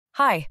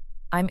Hi,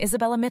 I'm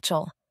Isabella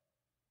Mitchell.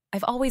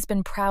 I've always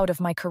been proud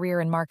of my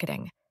career in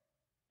marketing.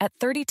 At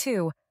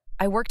 32,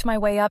 I worked my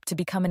way up to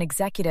become an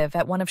executive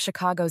at one of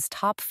Chicago's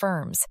top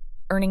firms,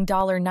 earning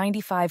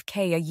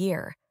 $95K a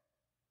year.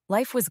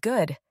 Life was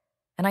good,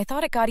 and I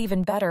thought it got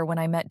even better when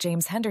I met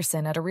James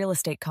Henderson at a real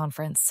estate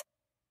conference.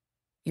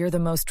 "You're the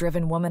most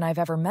driven woman I've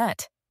ever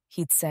met,"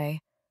 he'd say,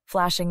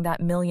 flashing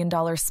that $1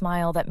 million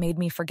smile that made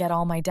me forget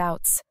all my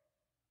doubts.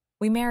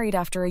 We married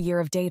after a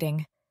year of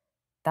dating.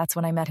 That's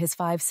when I met his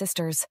 5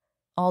 sisters,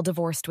 all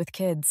divorced with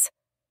kids.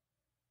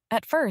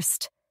 At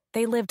first,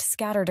 they lived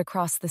scattered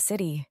across the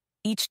city,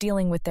 each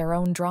dealing with their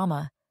own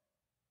drama.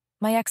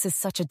 "My ex is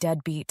such a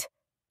deadbeat,"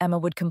 Emma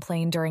would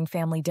complain during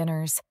family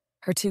dinners,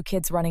 her 2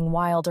 kids running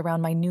wild around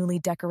my newly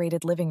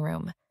decorated living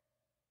room.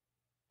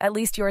 "At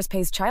least yours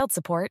pays child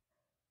support,"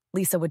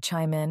 Lisa would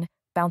chime in,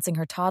 bouncing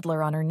her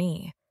toddler on her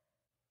knee.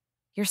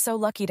 "You're so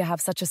lucky to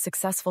have such a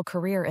successful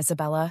career,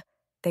 Isabella,"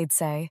 they'd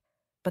say,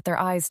 but their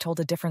eyes told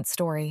a different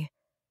story.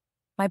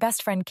 My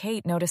best friend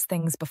Kate noticed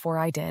things before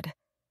I did.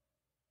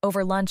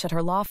 Over lunch at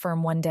her law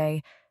firm one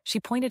day, she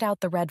pointed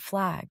out the red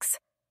flags.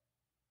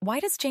 "Why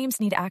does James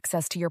need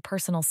access to your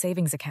personal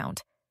savings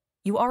account?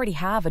 You already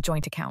have a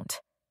joint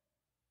account."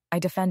 I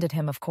defended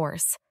him, of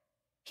course.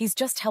 "He's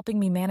just helping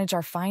me manage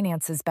our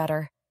finances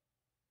better."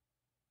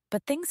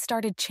 But things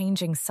started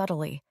changing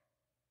subtly.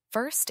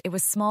 First, it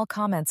was small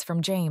comments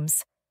from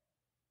James.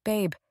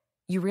 "Babe,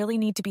 you really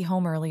need to be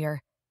home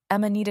earlier.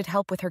 Emma needed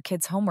help with her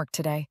kids' homework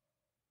today."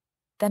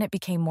 Then it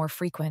became more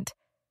frequent.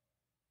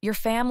 "You're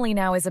family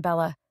now,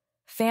 Isabella.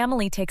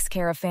 Family takes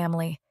care of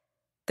family.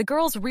 The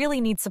girls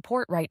really need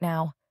support right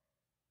now."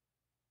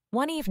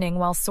 One evening,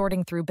 while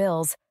sorting through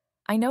bills,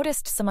 I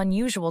noticed some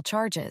unusual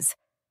charges.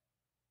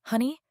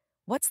 "Honey,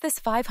 what's this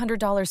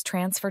 $500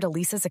 transfer to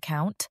Lisa's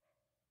account?"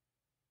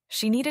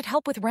 "She needed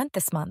help with rent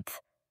this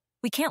month.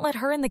 We can't let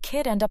her and the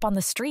kid end up on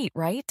the street,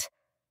 right?"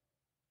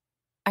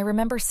 I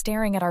remember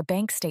staring at our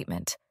bank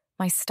statement,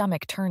 my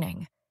stomach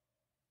turning.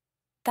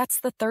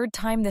 "That's the 3rd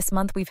time this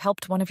month we've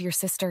helped one of your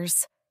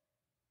sisters."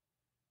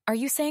 "Are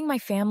you saying my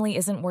family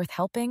isn't worth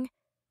helping?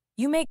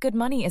 You make good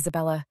money,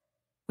 Isabella.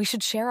 We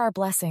should share our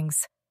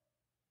blessings."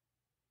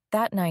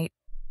 That night,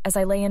 as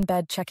I lay in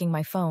bed checking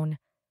my phone,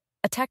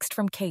 a text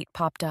from Kate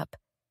popped up.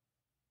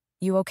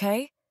 "You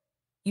okay?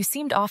 You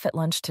seemed off at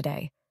lunch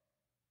today."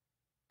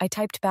 I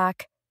typed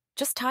back,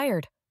 "Just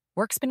tired.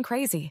 Work's been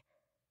crazy."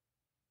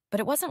 But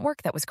it wasn't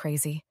work that was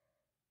crazy.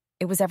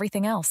 It was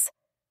everything else.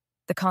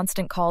 The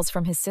constant calls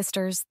from his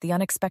sisters, the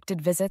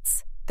unexpected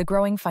visits, the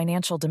growing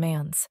financial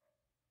demands.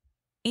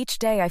 Each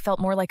day I felt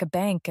more like a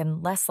bank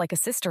and less like a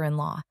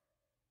sister-in-law.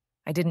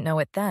 I didn't know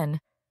it then,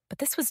 but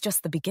this was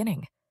just the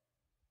beginning.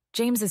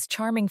 James's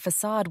charming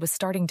facade was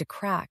starting to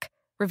crack,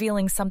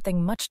 revealing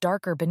something much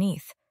darker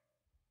beneath.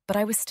 But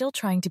I was still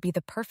trying to be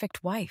the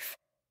perfect wife,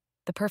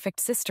 the perfect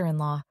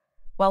sister-in-law,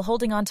 while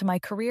holding on to my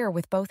career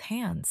with both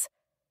hands.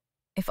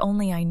 If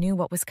only I knew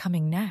what was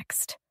coming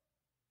next.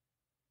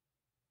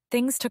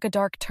 Things took a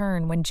dark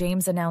turn when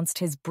James announced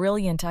his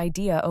brilliant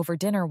idea over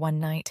dinner one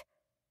night.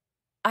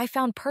 "I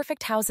found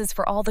perfect houses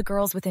for all the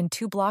girls within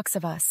 2 blocks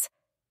of us.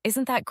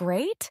 Isn't that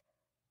great?"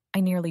 I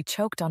nearly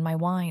choked on my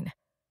wine.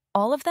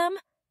 "All of them?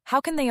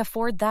 How can they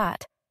afford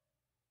that?"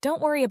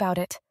 "Don't worry about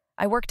it.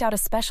 I worked out a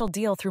special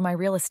deal through my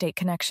real estate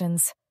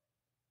connections."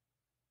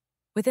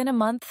 Within a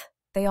month,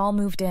 they all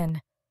moved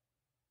in.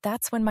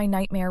 That's when my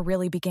nightmare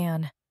really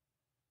began.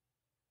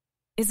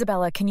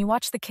 "Isabella, can you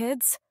watch the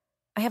kids?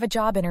 I have a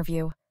job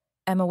interview,"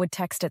 Emma would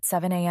text at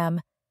 7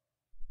 a.m.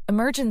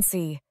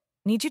 "Emergency.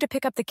 Need you to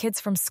pick up the kids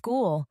from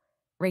school,"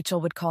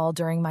 Rachel would call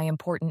during my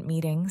important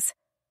meetings.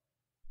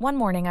 One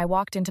morning, I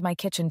walked into my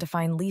kitchen to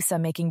find Lisa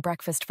making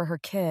breakfast for her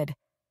kid.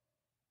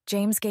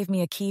 "James gave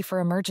me a key for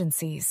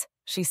emergencies,"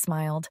 she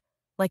smiled,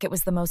 like it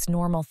was the most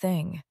normal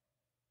thing.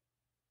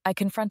 I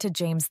confronted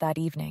James that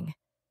evening.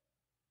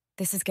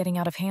 "This is getting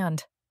out of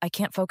hand. I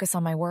can't focus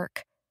on my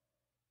work."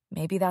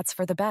 "Maybe that's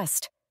for the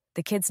best.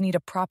 The kids need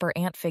a proper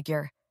aunt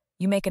figure.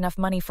 You make enough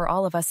money for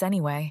all of us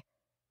anyway."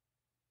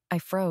 I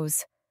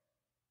froze.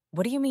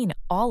 "What do you mean,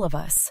 all of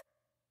us?"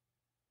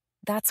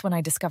 That's when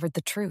I discovered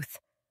the truth.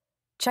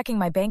 Checking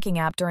my banking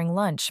app during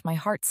lunch, my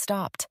heart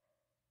stopped.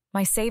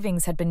 My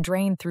savings had been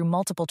drained through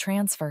multiple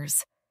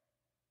transfers.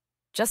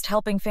 "Just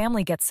helping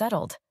family get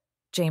settled,"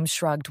 James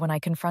shrugged when I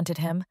confronted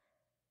him.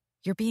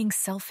 "You're being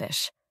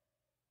selfish."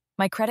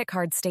 My credit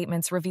card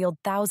statements revealed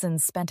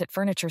thousands spent at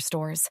furniture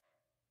stores.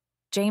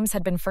 James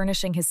had been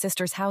furnishing his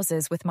sister's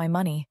houses with my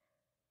money.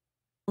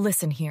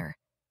 "Listen here,"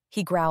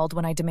 he growled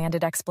when I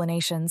demanded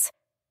explanations.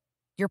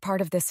 "You're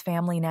part of this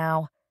family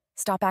now.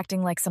 Stop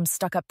acting like some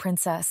stuck-up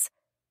princess."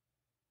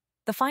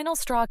 The final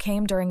straw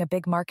came during a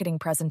big marketing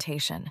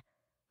presentation.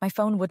 My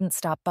phone wouldn't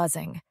stop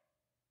buzzing.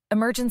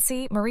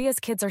 "Emergency, Maria's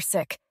kids are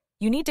sick.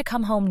 You need to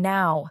come home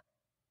now."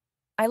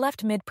 I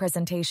left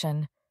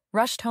mid-presentation,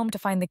 rushed home to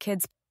find the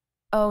kids.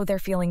 "Oh, they're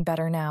feeling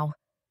better now,"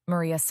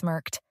 Maria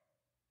smirked.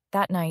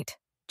 That night,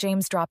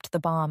 James dropped the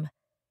bomb.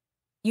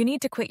 "You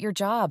need to quit your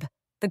job.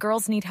 The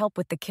girls need help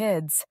with the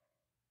kids."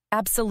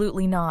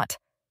 "Absolutely not."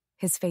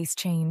 His face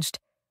changed.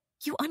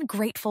 You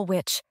ungrateful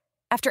witch.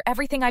 After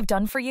everything I've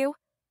done for you?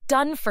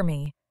 Done for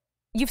me.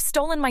 You've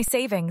stolen my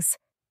savings.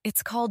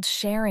 It's called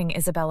sharing,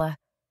 Isabella.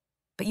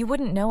 But you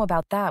wouldn't know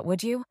about that,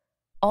 would you?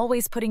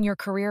 Always putting your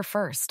career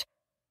first.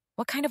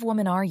 What kind of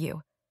woman are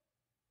you?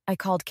 I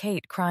called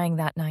Kate, crying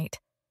that night.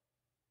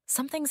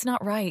 Something's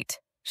not right,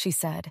 she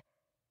said.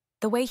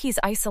 The way he's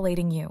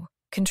isolating you,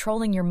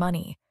 controlling your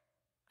money.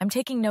 I'm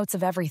taking notes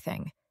of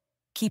everything.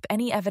 Keep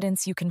any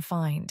evidence you can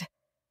find.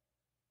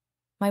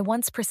 My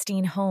once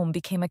pristine home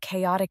became a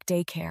chaotic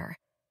daycare.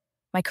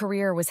 My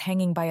career was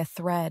hanging by a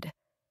thread.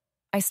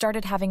 I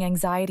started having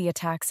anxiety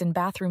attacks in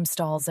bathroom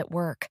stalls at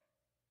work.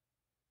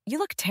 You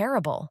look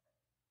terrible,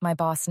 my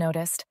boss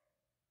noticed.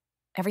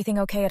 Everything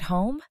okay at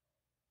home?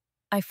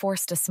 I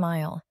forced a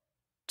smile.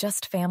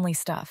 Just family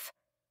stuff.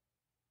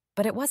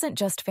 But it wasn't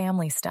just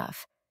family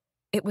stuff.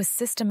 It was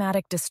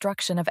systematic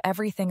destruction of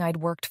everything I'd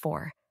worked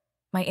for.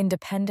 My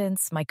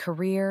independence, my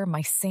career,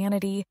 my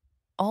sanity,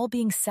 all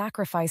being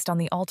sacrificed on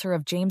the altar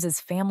of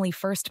James's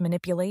family-first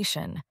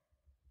manipulation.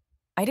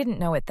 I didn't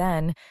know it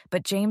then,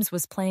 but James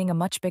was playing a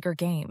much bigger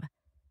game.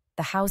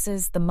 The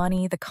houses, the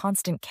money, the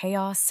constant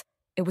chaos,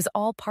 it was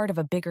all part of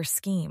a bigger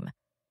scheme.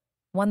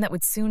 One that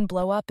would soon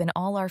blow up in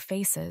all our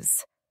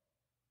faces.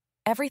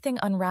 Everything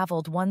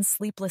unraveled one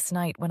sleepless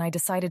night when I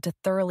decided to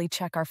thoroughly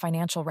check our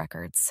financial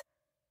records.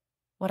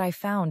 What I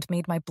found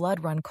made my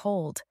blood run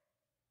cold.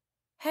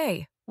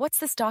 Hey, what's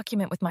this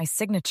document with my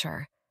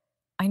signature?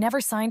 I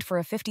never signed for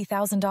a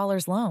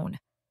 $50,000 loan.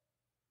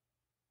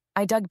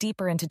 I dug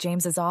deeper into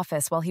James's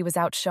office while he was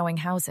out showing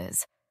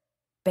houses.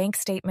 Bank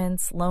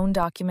statements, loan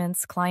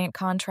documents, client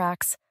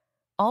contracts,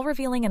 all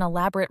revealing an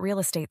elaborate real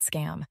estate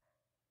scam.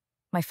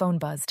 My phone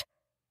buzzed.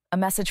 A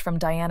message from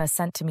Diana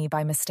sent to me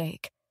by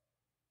mistake.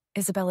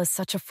 Isabella's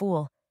such a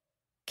fool.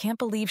 Can't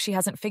believe she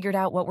hasn't figured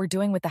out what we're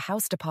doing with the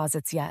house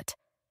deposits yet.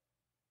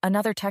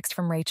 Another text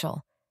from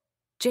Rachel.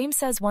 James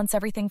says once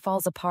everything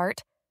falls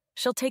apart,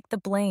 she'll take the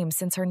blame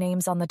since her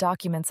name's on the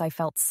documents. I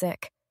felt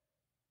sick.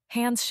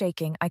 Hands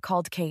shaking, I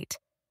called Kate.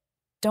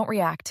 Don't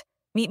react.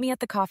 Meet me at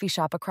the coffee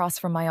shop across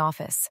from my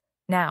office.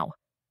 Now.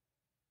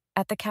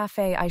 At the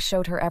cafe, I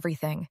showed her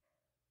everything.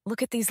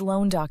 Look at these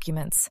loan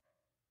documents.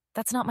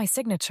 That's not my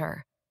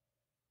signature.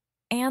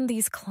 And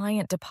these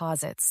client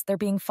deposits, they're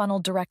being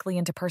funneled directly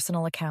into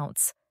personal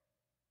accounts.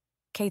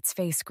 Kate's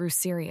face grew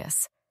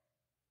serious.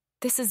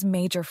 This is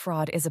major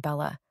fraud,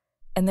 Isabella,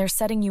 and they're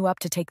setting you up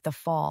to take the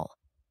fall.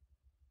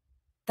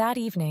 That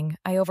evening,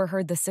 I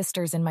overheard the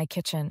sisters in my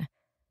kitchen.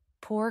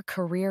 Poor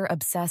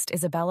career-obsessed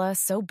Isabella,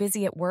 so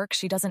busy at work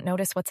she doesn't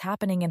notice what's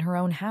happening in her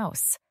own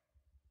house.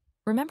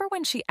 Remember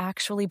when she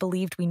actually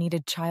believed we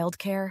needed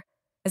childcare?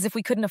 As if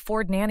we couldn't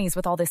afford nannies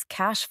with all this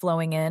cash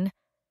flowing in.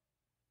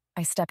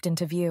 I stepped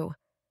into view.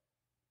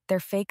 Their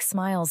fake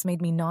smiles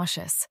made me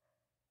nauseous.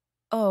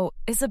 Oh,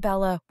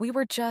 Isabella, we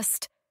were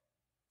just...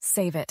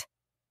 Save it.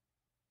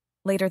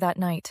 Later that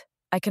night,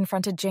 I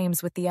confronted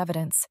James with the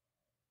evidence.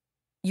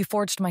 You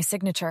forged my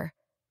signature.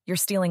 You're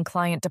stealing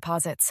client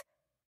deposits.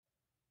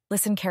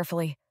 Listen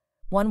carefully.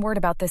 One word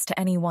about this to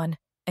anyone,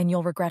 and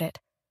you'll regret it.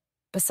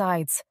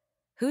 Besides,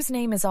 whose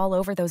name is all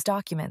over those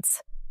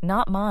documents?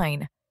 Not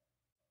mine.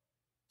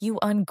 You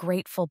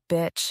ungrateful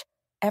bitch.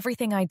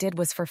 Everything I did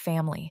was for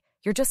family.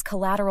 You're just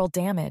collateral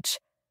damage.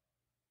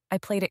 I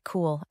played it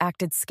cool,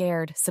 acted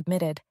scared,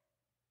 submitted.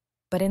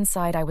 But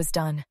inside I was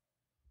done.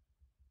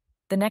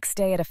 The next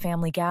day at a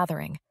family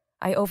gathering,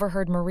 I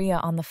overheard Maria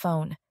on the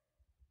phone.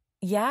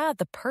 Yeah,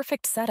 the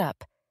perfect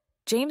setup.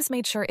 James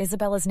made sure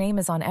Isabella's name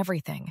is on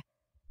everything.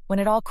 When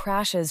it all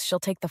crashes, she'll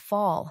take the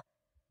fall.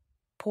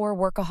 Poor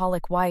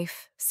workaholic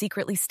wife,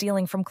 secretly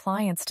stealing from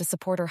clients to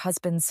support her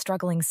husband's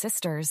struggling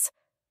sisters.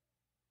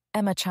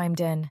 Emma chimed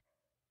in.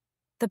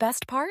 The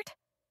best part?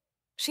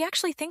 She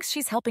actually thinks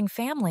she's helping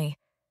family.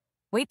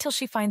 Wait till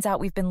she finds out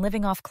we've been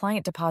living off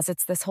client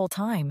deposits this whole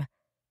time.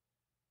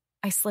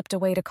 I slipped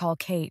away to call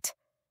Kate.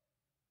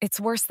 It's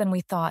worse than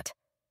we thought.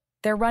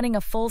 They're running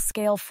a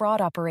full-scale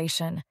fraud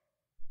operation,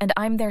 and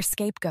I'm their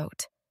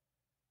scapegoat.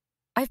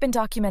 I've been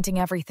documenting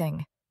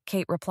everything,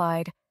 Kate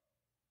replied.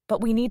 But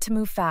we need to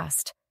move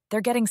fast.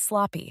 They're getting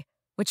sloppy,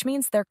 which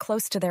means they're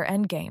close to their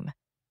endgame.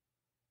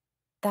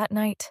 That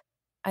night,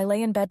 I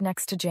lay in bed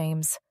next to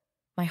James,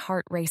 my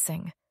heart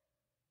racing.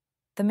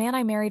 The man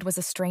I married was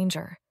a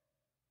stranger.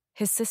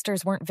 His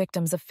sisters weren't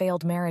victims of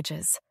failed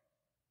marriages.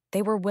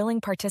 They were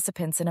willing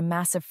participants in a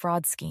massive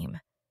fraud scheme.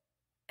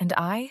 And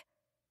I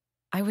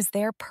was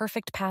their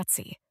perfect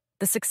patsy,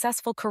 the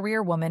successful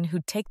career woman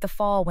who'd take the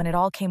fall when it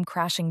all came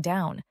crashing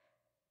down.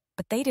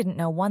 But they didn't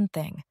know one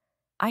thing.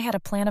 I had a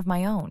plan of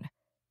my own,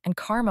 and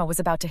karma was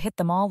about to hit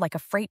them all like a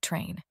freight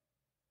train.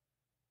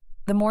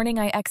 The morning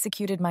I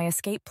executed my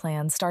escape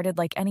plan started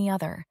like any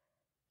other.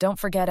 Don't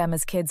forget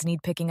Emma's kids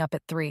need picking up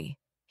at 3,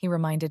 he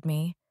reminded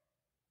me.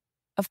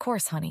 Of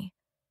course, honey.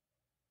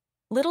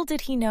 Little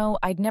did he know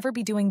I'd never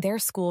be doing their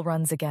school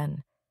runs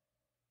again.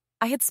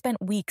 I had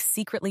spent weeks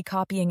secretly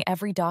copying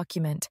every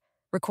document,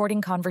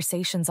 recording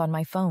conversations on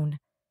my phone.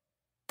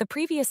 The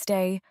previous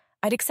day,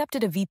 I'd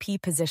accepted a VP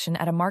position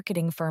at a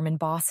marketing firm in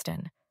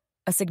Boston,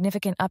 a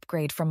significant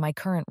upgrade from my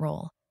current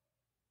role.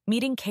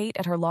 Meeting Kate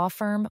at her law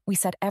firm, we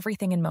set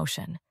everything in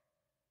motion.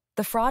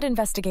 The fraud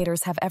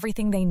investigators have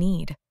everything they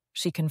need,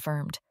 she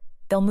confirmed.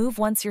 They'll move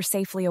once you're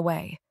safely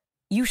away.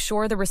 You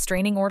sure the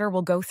restraining order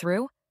will go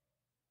through?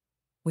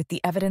 With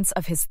the evidence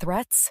of his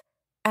threats?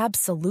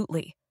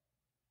 Absolutely.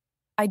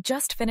 I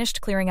just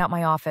finished clearing out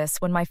my office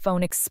when my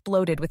phone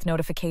exploded with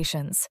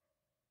notifications.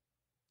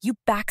 You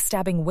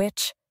backstabbing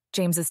witch,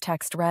 James's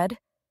text read.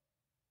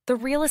 The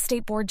real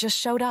estate board just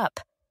showed up.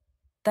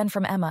 Then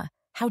from Emma,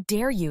 how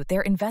dare you,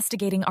 they're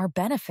investigating our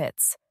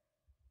benefits.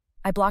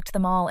 I blocked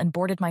them all and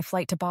boarded my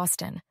flight to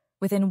Boston.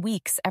 Within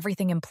weeks,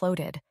 everything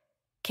imploded.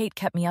 Kate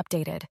kept me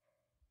updated.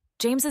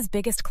 James's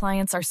biggest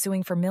clients are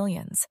suing for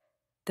millions.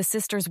 The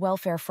sisters'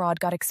 welfare fraud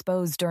got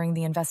exposed during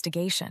the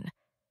investigation.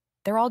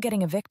 They're all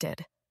getting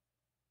evicted.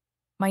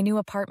 My new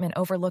apartment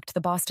overlooked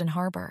the Boston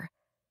Harbor.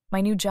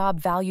 My new job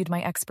valued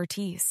my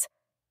expertise.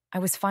 I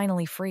was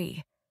finally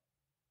free.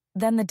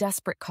 Then the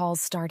desperate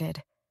calls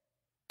started.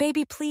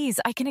 Baby, please,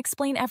 I can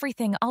explain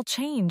everything. I'll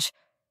change.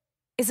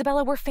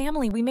 Isabella, we're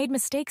family. We made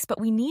mistakes,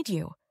 but we need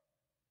you.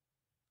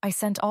 I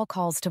sent all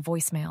calls to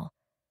voicemail.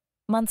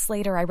 Months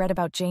later, I read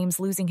about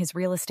James losing his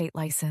real estate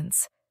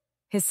license.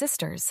 His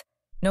sisters,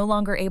 no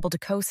longer able to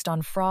coast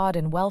on fraud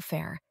and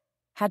welfare,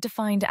 had to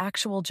find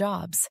actual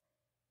jobs.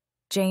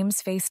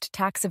 James faced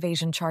tax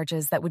evasion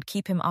charges that would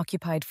keep him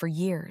occupied for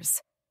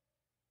years.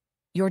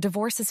 Your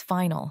divorce is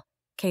final,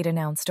 Kate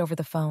announced over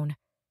the phone.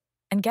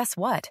 And guess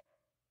what?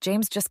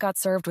 James just got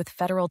served with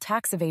federal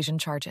tax evasion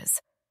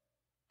charges.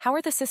 How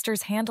are the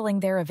sisters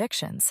handling their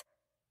evictions?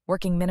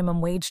 Working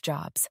minimum wage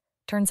jobs.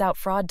 Turns out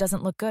fraud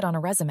doesn't look good on a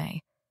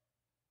resume.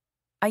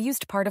 I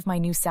used part of my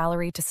new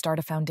salary to start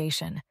a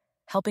foundation,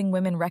 helping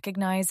women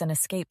recognize and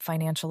escape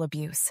financial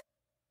abuse.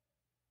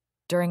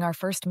 During our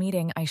first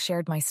meeting, I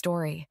shared my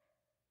story.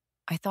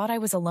 I thought I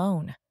was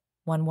alone,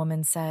 one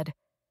woman said.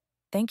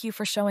 Thank you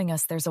for showing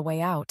us there's a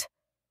way out.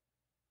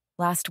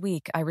 Last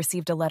week, I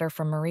received a letter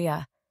from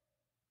Maria.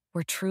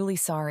 We're truly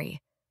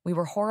sorry. We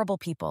were horrible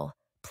people.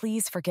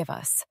 Please forgive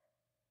us.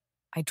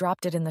 I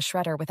dropped it in the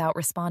shredder without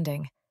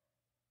responding.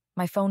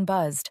 My phone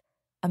buzzed.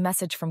 A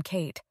message from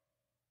Kate.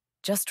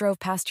 Just drove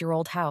past your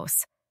old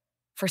house.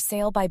 For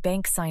sale by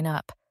bank, sign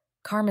up.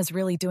 Karma's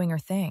really doing her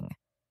thing.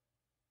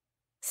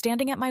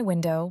 Standing at my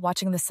window,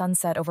 watching the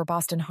sunset over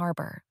Boston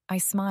Harbor, I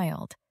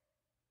smiled.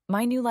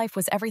 My new life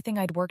was everything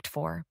I'd worked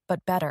for,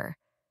 but better.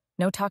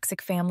 No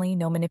toxic family,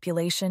 no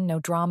manipulation,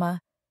 no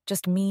drama.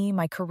 Just me,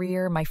 my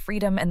career, my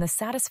freedom, and the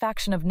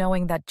satisfaction of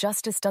knowing that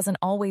justice doesn't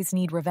always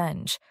need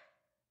revenge.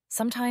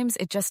 Sometimes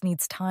it just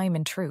needs time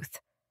and truth.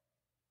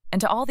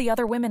 And to all the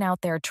other women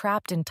out there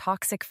trapped in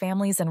toxic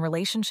families and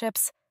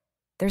relationships,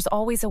 there's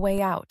always a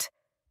way out.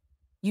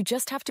 You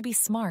just have to be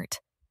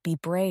smart, be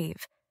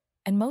brave,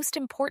 and most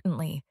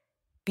importantly,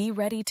 be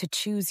ready to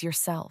choose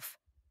yourself.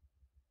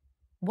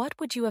 What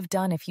would you have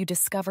done if you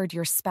discovered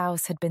your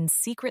spouse had been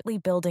secretly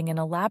building an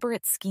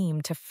elaborate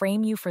scheme to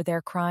frame you for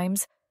their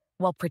crimes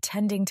while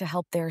pretending to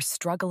help their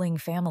struggling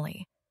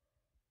family?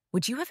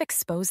 Would you have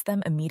exposed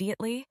them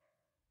immediately?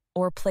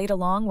 Or played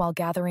along while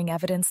gathering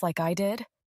evidence like I did?